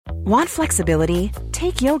Want flexibility?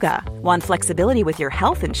 Take yoga. Want flexibility with your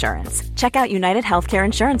health insurance? Check out United Healthcare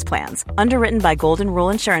Insurance Plans. Underwritten by Golden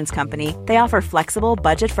Rule Insurance Company, they offer flexible,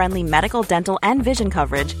 budget-friendly medical, dental, and vision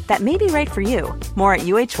coverage that may be right for you. More at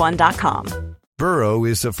uh1.com. Burrow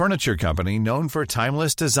is a furniture company known for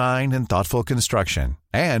timeless design and thoughtful construction,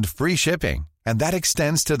 and free shipping, and that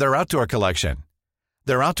extends to their outdoor collection.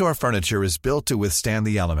 Their outdoor furniture is built to withstand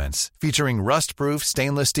the elements, featuring rust-proof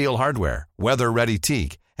stainless steel hardware, weather-ready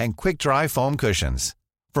teak, and quick-dry foam cushions.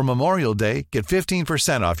 For Memorial Day, get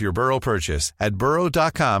 15% off your Burrow purchase at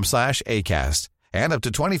burrow.com/ACAST and up to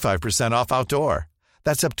 25% off outdoor.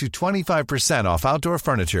 That's up to 25% off outdoor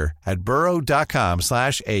furniture at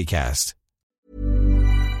burrow.com/ACAST.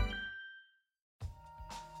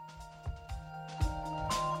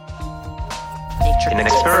 In an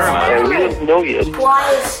experiment. We don't know yet.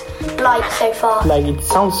 Why is light so far? Like, it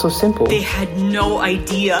sounds so simple. They had no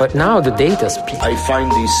idea. But now the data speaks. I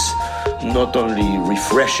find this not only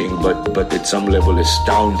refreshing, but at some level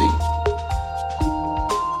astounding.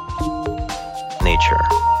 Nature.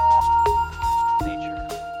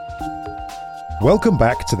 Welcome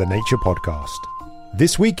back to the Nature Podcast.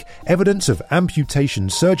 This week, evidence of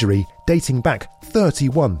amputation surgery dating back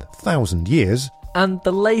 31,000 years. And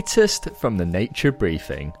the latest from the Nature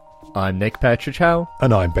Briefing. I'm Nick Petrichow.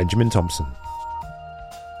 And I'm Benjamin Thompson.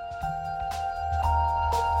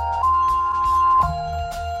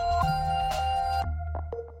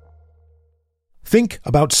 Think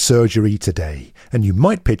about surgery today, and you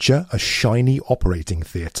might picture a shiny operating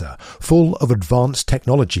theatre full of advanced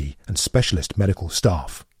technology and specialist medical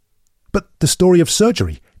staff. But the story of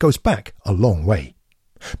surgery goes back a long way.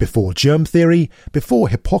 Before germ theory, before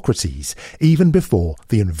Hippocrates, even before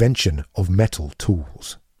the invention of metal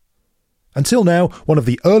tools. Until now, one of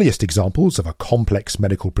the earliest examples of a complex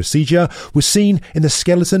medical procedure was seen in the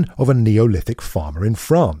skeleton of a Neolithic farmer in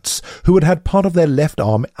France, who had had part of their left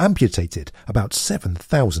arm amputated about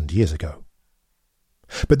 7,000 years ago.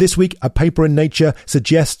 But this week, a paper in Nature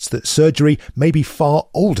suggests that surgery may be far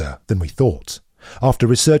older than we thought, after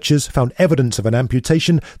researchers found evidence of an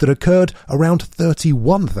amputation that occurred around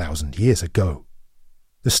 31,000 years ago.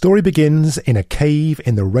 The story begins in a cave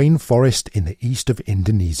in the rainforest in the east of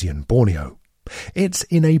Indonesian Borneo. It's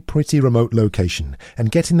in a pretty remote location, and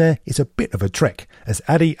getting there is a bit of a trek, as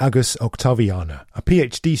Adi Agus Octaviana, a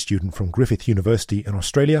PhD student from Griffith University in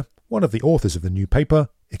Australia, one of the authors of the new paper,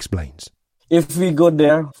 explains. If we go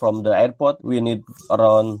there from the airport, we need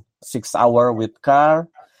around 6 hours with car,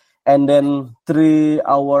 and then 3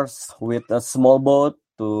 hours with a small boat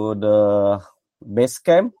to the base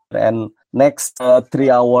camp, and next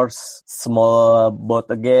 3 hours small boat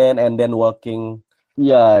again, and then walking.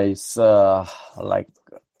 Yeah, it's like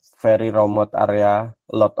very remote area,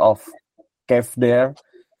 a lot of cave there,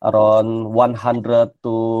 around 100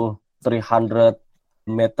 to 300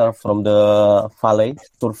 meters from the valley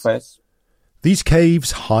surface. These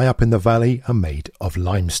caves high up in the valley are made of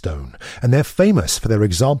limestone, and they're famous for their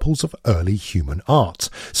examples of early human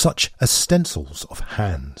art, such as stencils of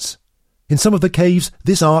hands. In some of the caves,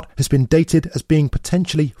 this art has been dated as being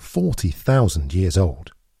potentially 40,000 years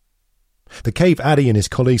old. The cave Adi and his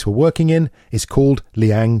colleagues were working in is called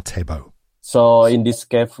Liang Tebo. So in this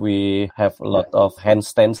cave, we have a lot of hand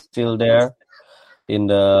stencils there in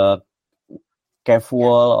the cave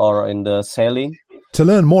wall or in the ceiling. To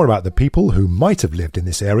learn more about the people who might have lived in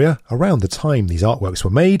this area around the time these artworks were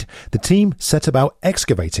made, the team set about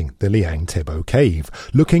excavating the Liang Tebo cave,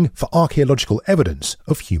 looking for archaeological evidence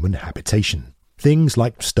of human habitation, things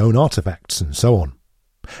like stone artefacts and so on.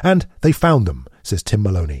 And they found them, says Tim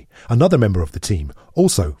Maloney, another member of the team,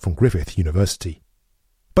 also from Griffith University.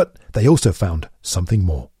 But they also found something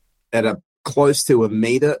more. At close to a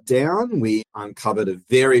metre down, we uncovered a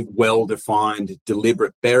very well-defined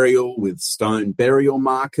deliberate burial with stone burial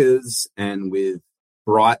markers and with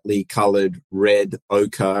brightly coloured red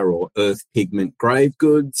ochre or earth pigment grave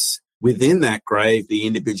goods. Within that grave, the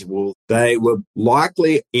individual, they were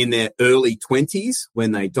likely in their early 20s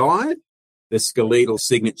when they died. The skeletal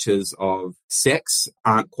signatures of sex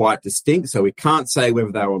aren't quite distinct, so we can't say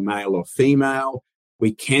whether they were male or female.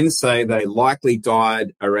 We can say they likely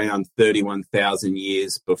died around 31,000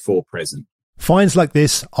 years before present. Finds like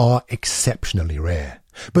this are exceptionally rare,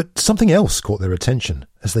 but something else caught their attention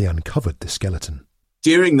as they uncovered the skeleton.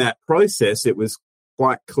 During that process, it was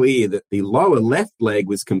quite clear that the lower left leg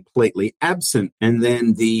was completely absent, and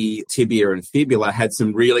then the tibia and fibula had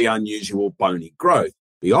some really unusual bony growth.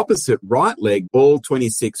 The opposite right leg, all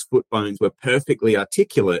 26 foot bones were perfectly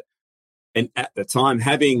articulate. And at the time,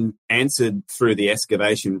 having answered through the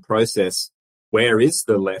excavation process, where is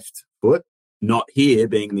the left foot? Not here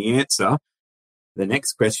being the answer. The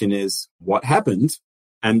next question is, what happened?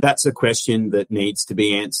 And that's a question that needs to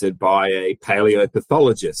be answered by a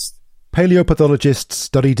paleopathologist. Paleopathologists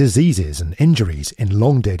study diseases and injuries in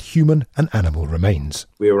long-dead human and animal remains.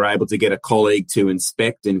 We were able to get a colleague to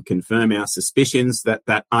inspect and confirm our suspicions that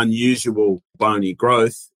that unusual bony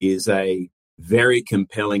growth is a very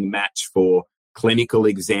compelling match for clinical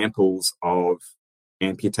examples of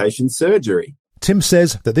amputation surgery. Tim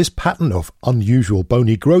says that this pattern of unusual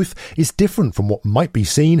bony growth is different from what might be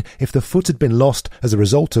seen if the foot had been lost as a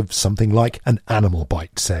result of something like an animal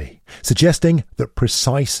bite, say, suggesting that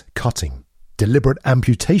precise cutting, deliberate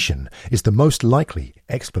amputation, is the most likely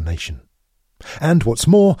explanation. And what's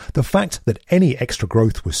more, the fact that any extra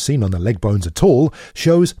growth was seen on the leg bones at all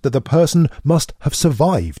shows that the person must have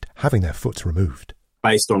survived having their foot removed.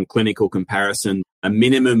 Based on clinical comparison, a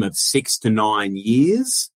minimum of 6 to 9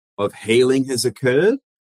 years of healing has occurred,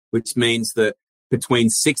 which means that between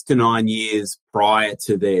 6 to 9 years prior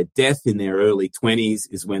to their death in their early 20s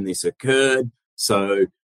is when this occurred. So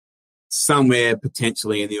somewhere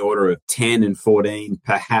potentially in the order of 10 and 14,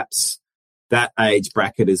 perhaps that age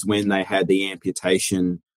bracket is when they had the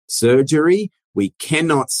amputation surgery. We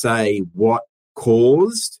cannot say what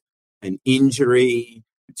caused an injury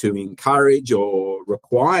to encourage or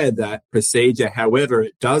require that procedure. However,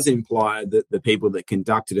 it does imply that the people that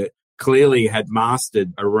conducted it clearly had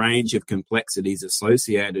mastered a range of complexities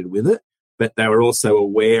associated with it, but they were also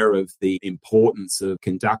aware of the importance of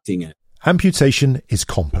conducting it. Amputation is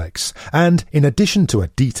complex, and in addition to a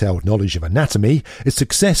detailed knowledge of anatomy, its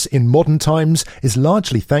success in modern times is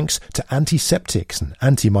largely thanks to antiseptics and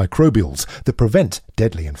antimicrobials that prevent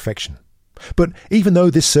deadly infection. But even though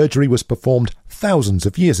this surgery was performed thousands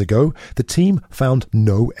of years ago, the team found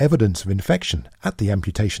no evidence of infection at the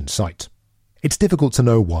amputation site. It's difficult to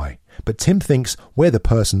know why, but Tim thinks where the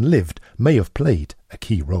person lived may have played a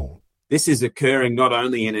key role. This is occurring not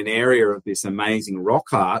only in an area of this amazing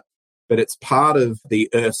rock art, but it's part of the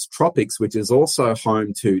Earth's tropics, which is also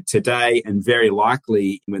home to today, and very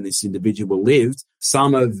likely when this individual lived,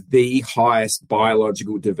 some of the highest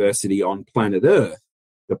biological diversity on planet Earth.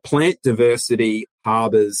 The plant diversity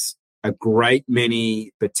harbours a great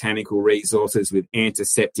many botanical resources with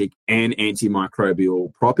antiseptic and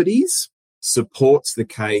antimicrobial properties, supports the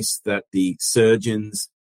case that the surgeons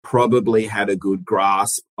probably had a good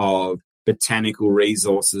grasp of botanical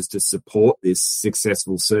resources to support this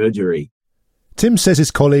successful surgery. Tim says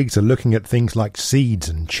his colleagues are looking at things like seeds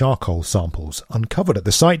and charcoal samples uncovered at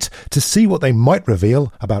the site to see what they might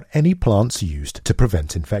reveal about any plants used to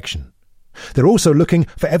prevent infection. They're also looking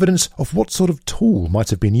for evidence of what sort of tool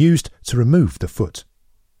might have been used to remove the foot.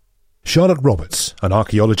 Charlotte Roberts, an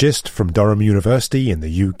archaeologist from Durham University in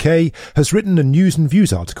the UK, has written a News and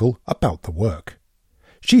Views article about the work.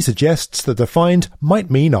 She suggests that the find might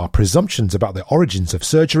mean our presumptions about the origins of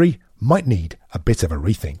surgery might need a bit of a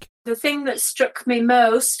rethink. The thing that struck me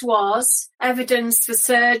most was evidence for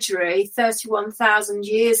surgery 31,000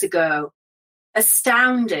 years ago.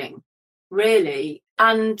 Astounding, really.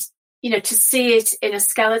 And to see it in a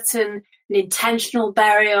skeleton, an intentional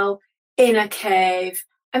burial in a cave.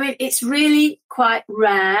 I mean, it's really quite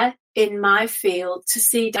rare in my field to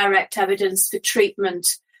see direct evidence for treatment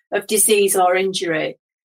of disease or injury.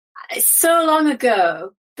 It's so long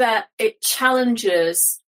ago that it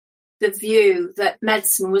challenges the view that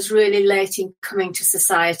medicine was really late in coming to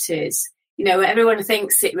societies. Everyone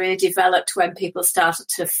thinks it really developed when people started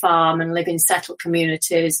to farm and live in settled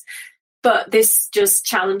communities. But this just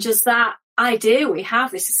challenges that idea. We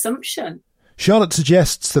have this assumption. Charlotte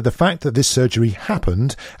suggests that the fact that this surgery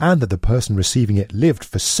happened and that the person receiving it lived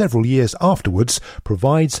for several years afterwards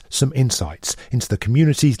provides some insights into the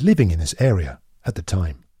communities living in this area at the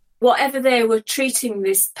time. Whatever they were treating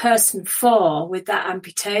this person for with that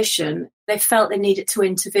amputation, they felt they needed to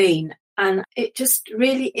intervene. And it just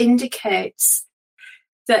really indicates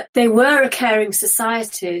that they were a caring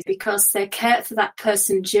society because they cared for that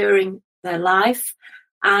person during their life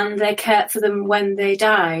and they cared for them when they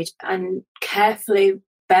died and carefully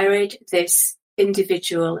buried this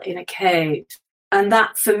individual in a cave. And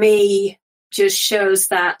that, for me, just shows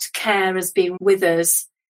that care has been with us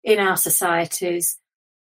in our societies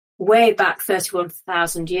way back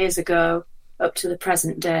 31,000 years ago up to the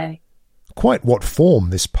present day. Quite what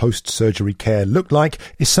form this post-surgery care looked like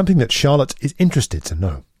is something that Charlotte is interested to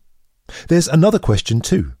know. There's another question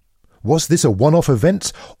too. Was this a one-off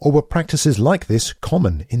event, or were practices like this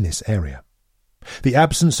common in this area? The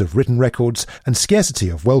absence of written records and scarcity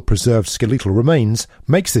of well-preserved skeletal remains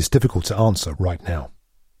makes this difficult to answer right now.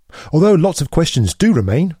 Although lots of questions do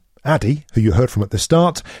remain, Adi, who you heard from at the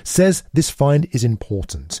start, says this find is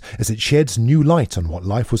important as it sheds new light on what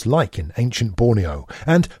life was like in ancient Borneo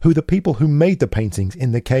and who the people who made the paintings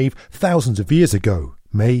in the cave thousands of years ago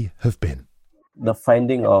may have been. The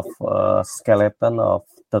finding of a skeleton of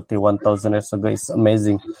 31,000 years ago is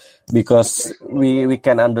amazing because we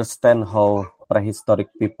can understand how prehistoric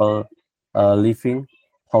people living,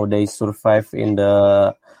 how they survive in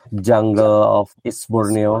the jungle of East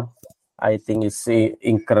Borneo. I think it's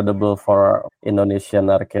incredible for Indonesian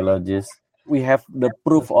archaeologists. We have the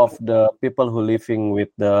proof of the people who living with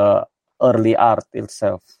the early art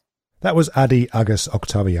itself. That was Adi Agus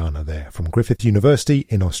Octaviana there from Griffith University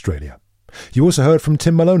in Australia. You also heard from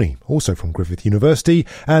Tim Maloney, also from Griffith University,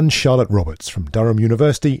 and Charlotte Roberts from Durham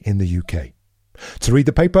University in the UK. To read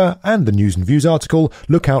the paper and the News and Views article,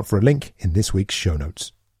 look out for a link in this week's show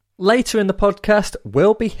notes. Later in the podcast,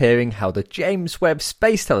 we'll be hearing how the James Webb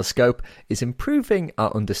Space Telescope is improving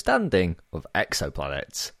our understanding of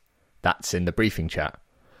exoplanets. That's in the briefing chat.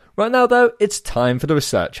 Right now, though, it's time for the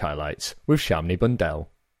research highlights with Shamini Bundell.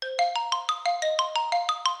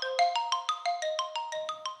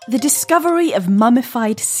 The discovery of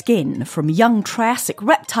mummified skin from young Triassic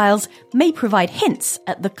reptiles may provide hints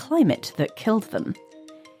at the climate that killed them.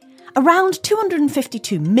 Around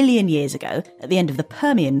 252 million years ago, at the end of the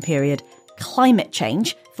Permian period, climate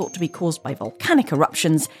change, thought to be caused by volcanic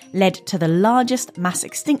eruptions, led to the largest mass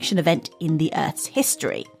extinction event in the Earth's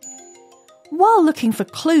history. While looking for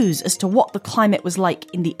clues as to what the climate was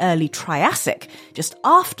like in the early Triassic, just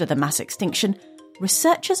after the mass extinction,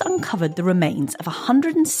 researchers uncovered the remains of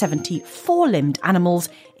 170 four-limbed animals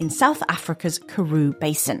in South Africa's Karoo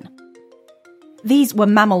Basin. These were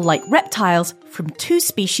mammal-like reptiles from two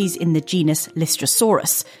species in the genus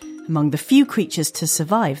Lystrosaurus, among the few creatures to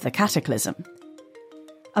survive the cataclysm.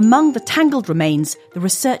 Among the tangled remains, the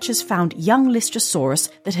researchers found young Lystrosaurus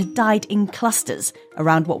that had died in clusters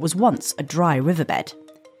around what was once a dry riverbed.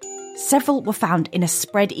 Several were found in a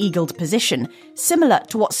spread-eagled position, similar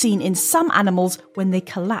to what's seen in some animals when they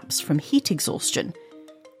collapse from heat exhaustion.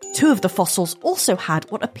 Two of the fossils also had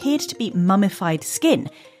what appeared to be mummified skin,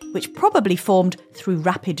 which probably formed through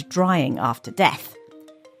rapid drying after death.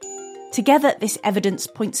 Together, this evidence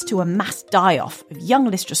points to a mass die-off of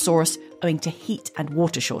young Lystrosaurus owing to heat and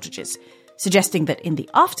water shortages, suggesting that in the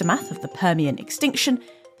aftermath of the Permian extinction,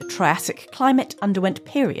 the Triassic climate underwent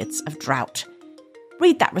periods of drought.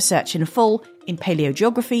 Read that research in full in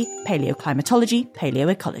Paleogeography, Paleoclimatology,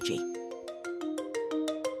 Paleoecology.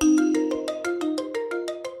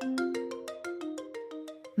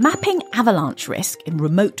 Mapping avalanche risk in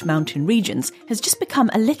remote mountain regions has just become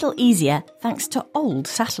a little easier thanks to old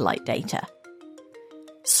satellite data.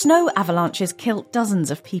 Snow avalanches kill dozens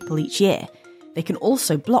of people each year. They can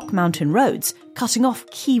also block mountain roads, cutting off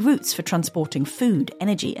key routes for transporting food,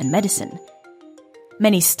 energy and medicine.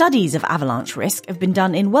 Many studies of avalanche risk have been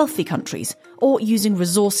done in wealthy countries or using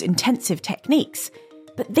resource-intensive techniques,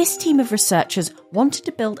 but this team of researchers wanted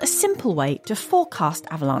to build a simple way to forecast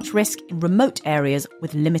avalanche risk in remote areas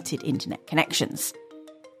with limited internet connections.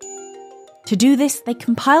 To do this, they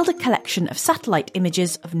compiled a collection of satellite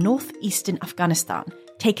images of northeastern Afghanistan,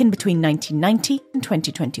 taken between 1990 and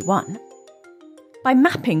 2021. By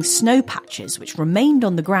mapping snow patches which remained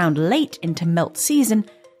on the ground late into melt season,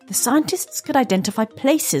 the scientists could identify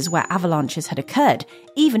places where avalanches had occurred,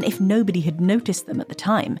 even if nobody had noticed them at the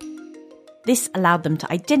time. This allowed them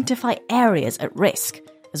to identify areas at risk,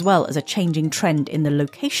 as well as a changing trend in the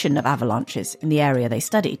location of avalanches in the area they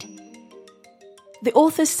studied. The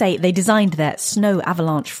authors say they designed their Snow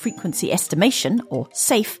Avalanche Frequency Estimation, or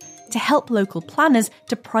SAFE, to help local planners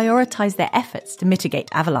to prioritise their efforts to mitigate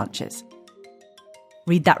avalanches.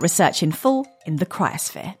 Read that research in full in the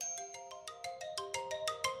Cryosphere.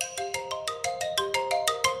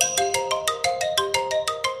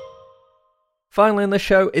 Finally on the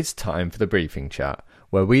show, it's time for the briefing chat,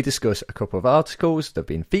 where we discuss a couple of articles that have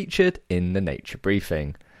been featured in the Nature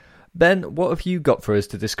Briefing. Ben, what have you got for us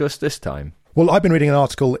to discuss this time? Well, I've been reading an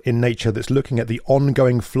article in Nature that's looking at the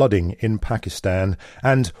ongoing flooding in Pakistan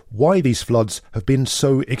and why these floods have been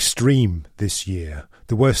so extreme this year.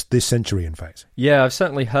 The worst this century, in fact. Yeah, I've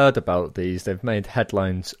certainly heard about these. They've made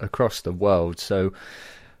headlines across the world, so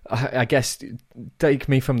I guess take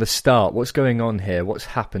me from the start. What's going on here? What's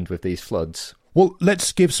happened with these floods? Well,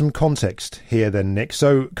 let's give some context here then, Nick.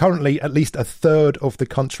 So currently, at least a third of the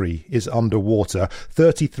country is underwater.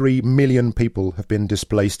 33 million people have been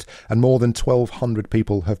displaced and more than 1,200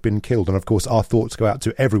 people have been killed. And of course, our thoughts go out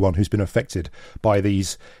to everyone who's been affected by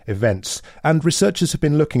these events. And researchers have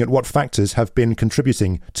been looking at what factors have been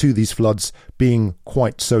contributing to these floods being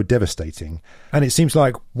quite so devastating. And it seems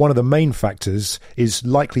like one of the main factors is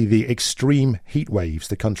likely the extreme heat waves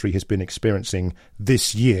the country has been experiencing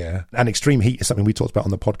this year. And extreme heat is something we talked about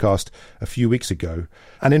on the podcast a few weeks ago.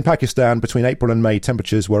 And in Pakistan, between April and May,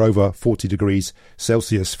 temperatures were over 40 degrees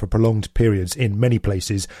Celsius for prolonged periods in many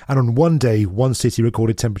places. And on one day, one city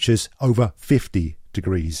recorded temperatures over 50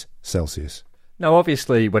 degrees Celsius. Now,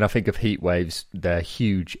 obviously, when I think of heat waves, they're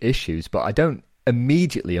huge issues, but I don't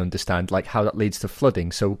immediately understand how that leads to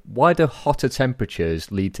flooding. So why do hotter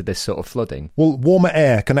temperatures lead to this sort of flooding? Well, warmer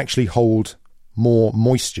air can actually hold more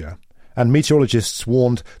moisture. And meteorologists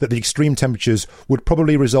warned that the extreme temperatures would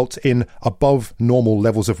probably result in above normal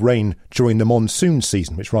levels of rain during the monsoon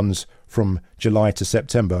season, which runs from July to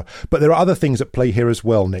September. But there are other things at play here as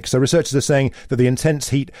well, Nick. So researchers are saying that the intense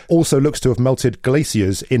heat also looks to have melted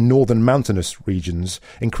glaciers in northern mountainous regions,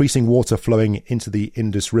 increasing water flowing into the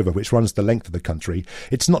Indus River, which runs the length of the country.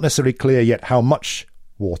 It's not necessarily clear yet how much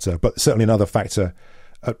water, but certainly another factor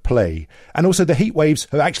at play. And also the heat waves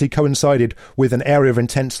have actually coincided with an area of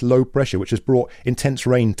intense low pressure, which has brought intense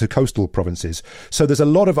rain to coastal provinces. So there's a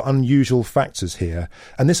lot of unusual factors here.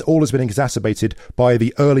 And this all has been exacerbated by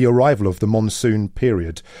the early arrival of the monsoon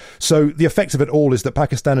period. So the effect of it all is that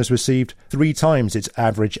Pakistan has received 3 times its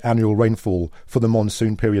average annual rainfall for the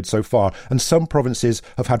monsoon period so far. And some provinces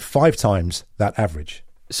have had 5 times that average.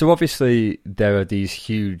 So obviously there are these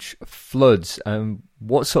huge floods.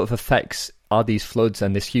 What sort of effects are these floods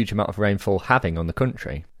and this huge amount of rainfall having on the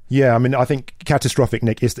country? Yeah, I mean, I think catastrophic,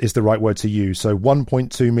 Nick, is the right word to use. So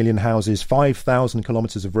 1.2 million houses, 5,000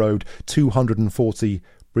 kilometres of road, 240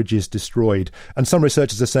 bridges destroyed. And some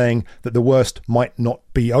researchers are saying that the worst might not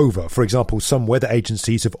be over. For example, some weather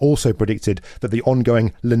agencies have also predicted that the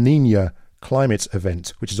ongoing La Niña climate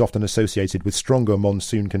event, which is often associated with stronger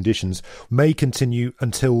monsoon conditions, may continue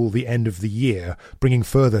until the end of the year, bringing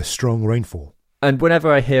further strong rainfall. And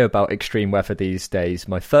whenever I hear about extreme weather these days,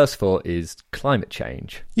 my first thought is climate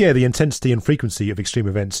change. Yeah, the intensity and frequency of extreme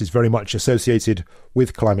events is very much associated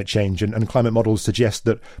with climate change, and climate models suggest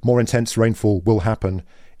that more intense rainfall will happen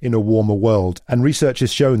in a warmer world. And research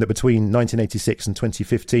has shown that between 1986 and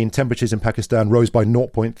 2015, temperatures in Pakistan rose by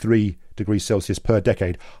 0.3 degrees Celsius per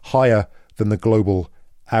decade, higher than the global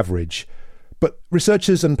average. But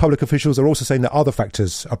researchers and public officials are also saying that other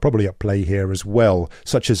factors are probably at play here as well,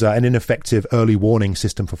 such as an ineffective early warning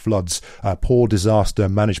system for floods, poor disaster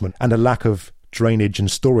management, and a lack of drainage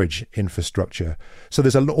and storage infrastructure. So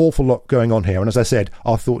there's an awful lot going on here. And as I said,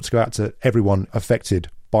 our thoughts go out to everyone affected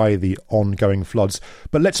by the ongoing floods.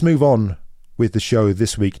 But let's move on with the show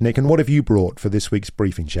this week, Nick. And what have you brought for this week's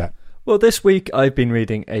briefing chat? Well, this week I've been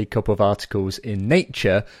reading a couple of articles in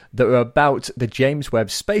Nature that are about the James Webb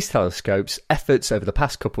Space Telescope's efforts over the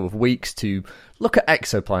past couple of weeks to look at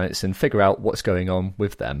exoplanets and figure out what's going on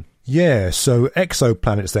with them. Yeah, so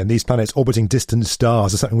exoplanets then, these planets orbiting distant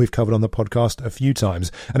stars, are something we've covered on the podcast a few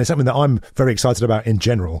times, and it's something that I'm very excited about in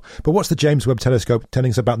general. But what's the James Webb Telescope telling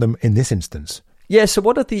us about them in this instance? Yeah, so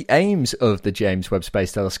one of the aims of the James Webb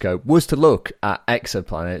Space Telescope was to look at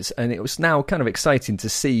exoplanets, and it was now kind of exciting to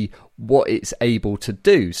see what it's able to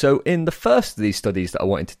do. So in the first of these studies that I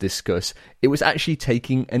wanted to discuss, it was actually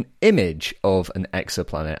taking an image of an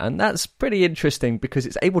exoplanet, and that's pretty interesting because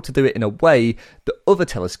it's able to do it in a way that other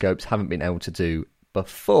telescopes haven't been able to do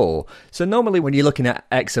before. So normally when you're looking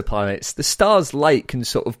at exoplanets, the star's light can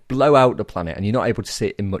sort of blow out the planet and you're not able to see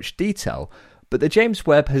it in much detail. But the James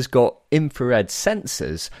Webb has got infrared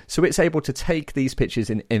sensors, so it's able to take these pictures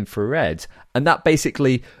in infrared, and that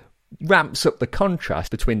basically ramps up the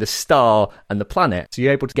contrast between the star and the planet, so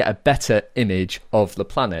you're able to get a better image of the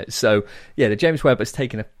planet. So yeah, the James Webb has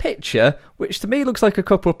taken a picture, which to me looks like a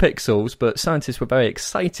couple of pixels, but scientists were very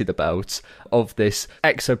excited about, of this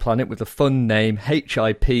exoplanet with a fun name, HIP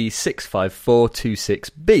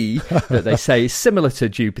 65426b, that they say is similar to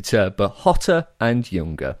Jupiter, but hotter and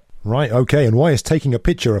younger. Right, okay, and why is taking a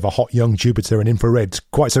picture of a hot young Jupiter in infrared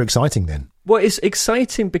quite so exciting then? Well, it's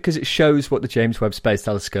exciting because it shows what the James Webb Space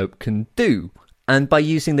Telescope can do. And by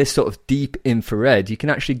using this sort of deep infrared, you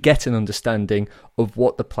can actually get an understanding of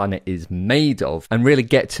what the planet is made of and really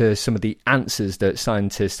get to some of the answers that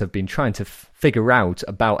scientists have been trying to figure out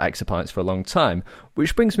about exoplanets for a long time.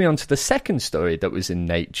 Which brings me on to the second story that was in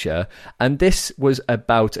Nature, and this was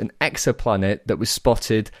about an exoplanet that was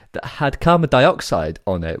spotted that had carbon dioxide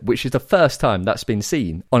on it, which is the first time that's been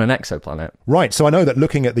seen on an exoplanet. Right, so I know that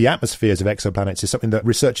looking at the atmospheres of exoplanets is something that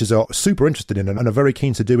researchers are super interested in and are very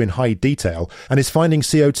keen to do in high detail. And is finding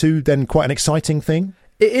CO2 then quite an exciting thing?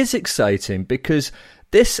 It is exciting because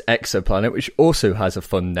this exoplanet, which also has a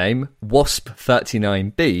fun name,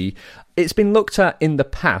 WASP-39b, it's been looked at in the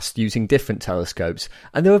past using different telescopes,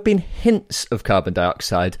 and there have been hints of carbon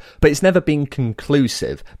dioxide, but it's never been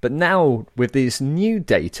conclusive. But now, with this new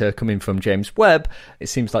data coming from James Webb, it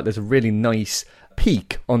seems like there's a really nice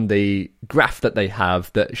peak on the graph that they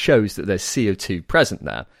have that shows that there's CO2 present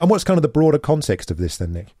there. And what's kind of the broader context of this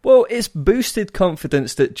then, Nick? Well, it's boosted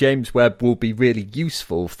confidence that James Webb will be really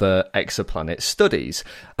useful for exoplanet studies.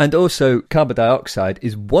 And also, carbon dioxide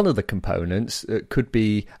is one of the components that could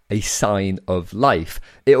be a sign of life.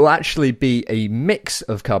 It will actually be a mix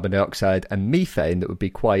of carbon dioxide and methane that would be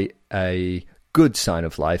quite a good sign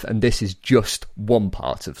of life, and this is just one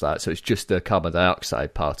part of that, so it's just the carbon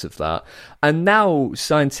dioxide part of that. And now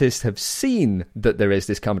scientists have seen that there is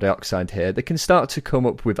this carbon dioxide here. They can start to come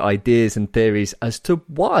up with ideas and theories as to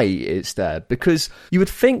why it's there, because you would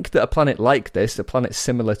think that a planet like this, a planet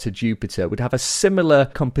similar to Jupiter, would have a similar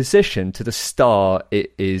composition to the star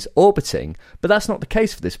it is orbiting, but that's not the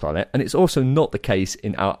case for this planet, and it's also not the case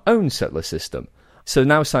in our own solar system. So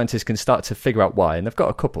now scientists can start to figure out why, and they've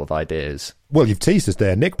got a couple of ideas. Well, you've teased us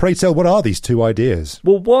there, Nick. Pray tell, what are these two ideas?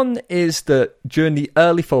 Well, one is that during the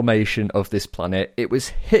early formation of this planet, it was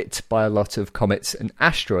hit by a lot of comets and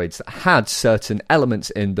asteroids that had certain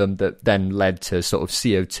elements in them that then led to sort of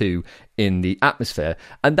CO2 in the atmosphere.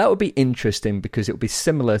 And that would be interesting because it would be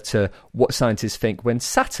similar to what scientists think when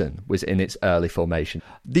Saturn was in its early formation.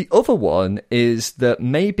 The other one is that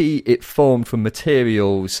maybe it formed from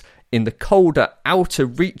materials in the colder outer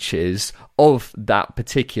reaches of that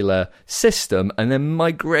particular system and then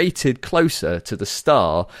migrated closer to the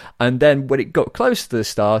star. And then when it got closer to the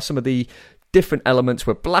star, some of the different elements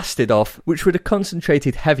were blasted off, which would have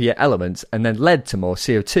concentrated heavier elements and then led to more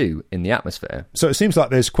CO2 in the atmosphere. So it seems like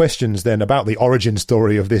there's questions then about the origin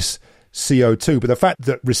story of this CO2, but the fact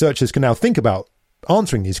that researchers can now think about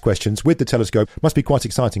answering these questions with the telescope must be quite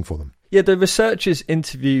exciting for them. Yeah, the researchers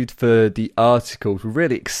interviewed for the articles were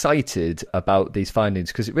really excited about these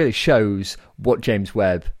findings because it really shows what James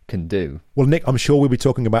Webb can do. Well, Nick, I'm sure we'll be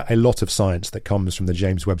talking about a lot of science that comes from the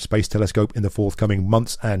James Webb Space Telescope in the forthcoming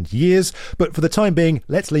months and years. But for the time being,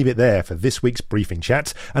 let's leave it there for this week's Briefing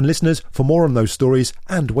Chat. And listeners, for more on those stories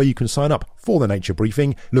and where you can sign up for the Nature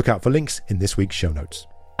Briefing, look out for links in this week's show notes.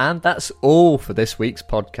 And that's all for this week's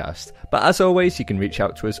podcast. But as always, you can reach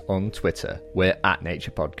out to us on Twitter. We're at Nature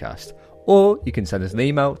Podcast. Or you can send us an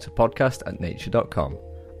email to podcast@nature.com.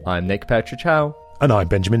 I'm Nick Petrichow. And I'm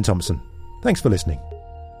Benjamin Thompson. Thanks for listening.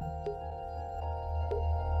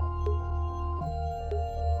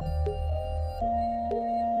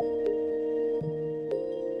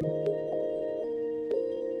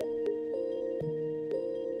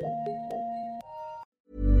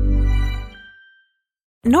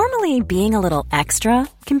 Normally, being a little extra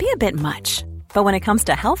can be a bit much. But when it comes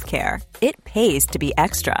to healthcare, it pays to be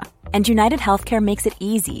extra. And United Healthcare makes it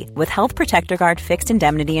easy with Health Protector Guard fixed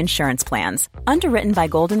indemnity insurance plans. Underwritten by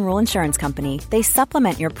Golden Rule Insurance Company, they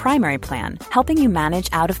supplement your primary plan, helping you manage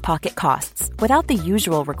out-of-pocket costs without the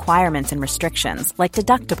usual requirements and restrictions like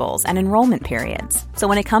deductibles and enrollment periods. So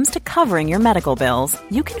when it comes to covering your medical bills,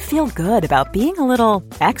 you can feel good about being a little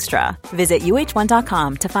extra. Visit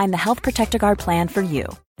uh1.com to find the Health Protector Guard plan for you.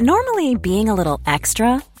 Normally, being a little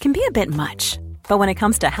extra can be a bit much. But when it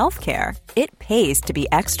comes to healthcare, it pays to be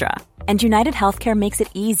extra. And United Healthcare makes it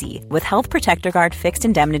easy with Health Protector Guard fixed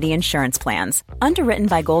indemnity insurance plans. Underwritten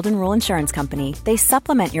by Golden Rule Insurance Company, they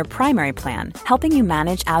supplement your primary plan, helping you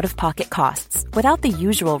manage out-of-pocket costs without the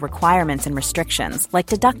usual requirements and restrictions like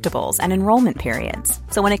deductibles and enrollment periods.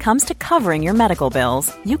 So when it comes to covering your medical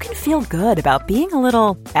bills, you can feel good about being a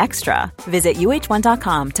little extra. Visit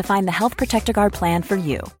uh1.com to find the Health Protector Guard plan for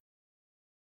you.